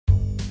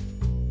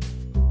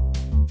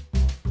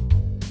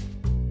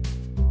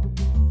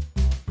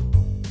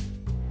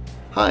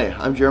Hi,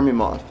 I'm Jeremy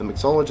Moth, the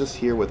mixologist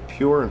here with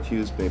pure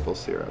infused maple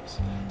syrups.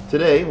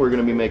 Today we're going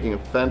to be making a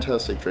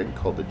fantastic drink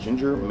called the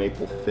Ginger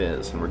Maple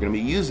Fizz, and we're going to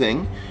be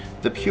using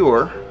the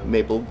pure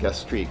maple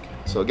gastrique.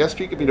 So a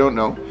gastrique, if you don't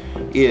know,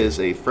 is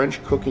a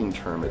French cooking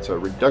term. It's a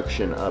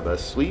reduction of a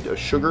sweet of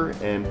sugar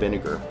and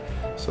vinegar.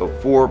 So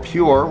for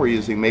pure, we're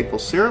using maple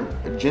syrup,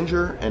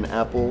 ginger, and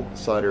apple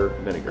cider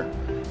vinegar,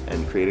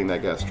 and creating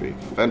that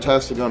gastrique.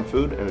 Fantastic on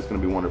food, and it's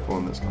going to be wonderful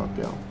in this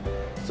cocktail.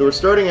 So we're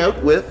starting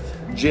out with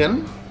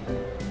gin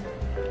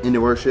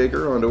into our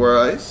shaker, onto our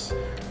ice,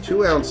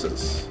 2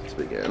 ounces to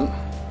begin.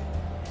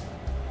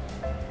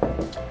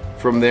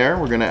 From there,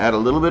 we're going to add a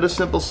little bit of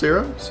simple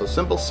syrup. So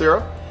simple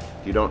syrup,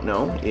 if you don't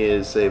know,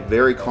 is a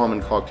very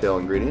common cocktail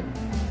ingredient.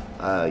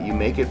 You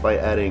make it by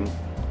adding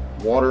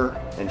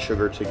water and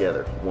sugar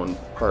together, 1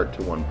 part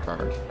to 1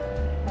 part.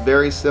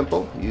 Very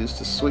simple, used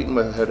to sweeten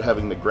without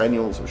having the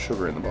granules of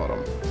sugar in the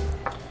bottom.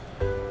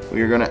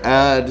 We are going to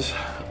add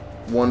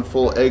 1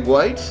 full egg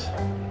white.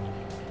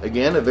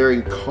 Again, a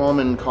very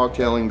common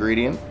cocktail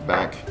ingredient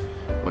back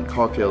when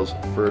cocktails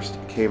first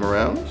came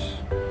around.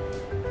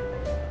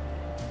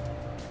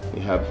 We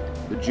have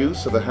the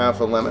juice of a half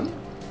a lemon,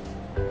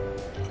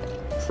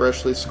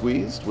 freshly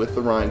squeezed with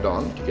the rind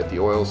on to get the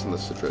oils and the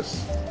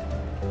citrus.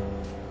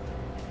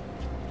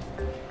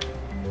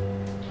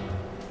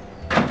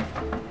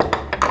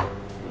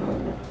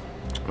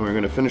 And we're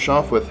going to finish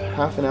off with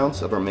half an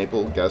ounce of our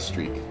maple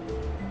gastrique.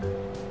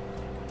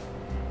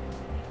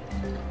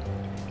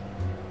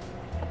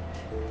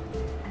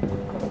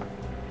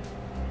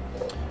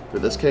 For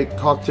this cake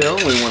cocktail,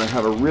 we want to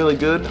have a really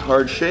good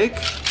hard shake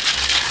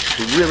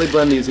to really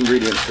blend these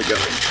ingredients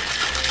together.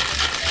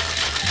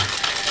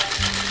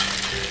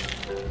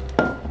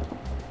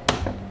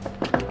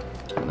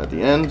 And at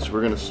the end,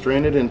 we're going to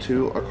strain it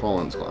into a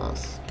Collins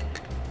glass.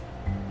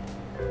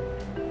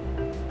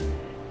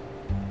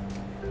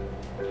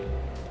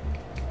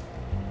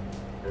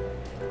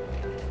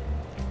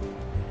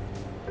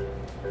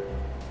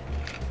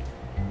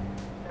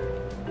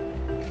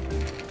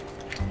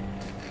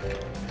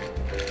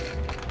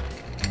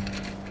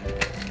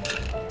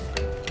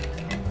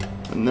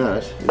 And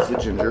that is the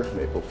Ginger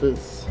Maple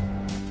Fizz.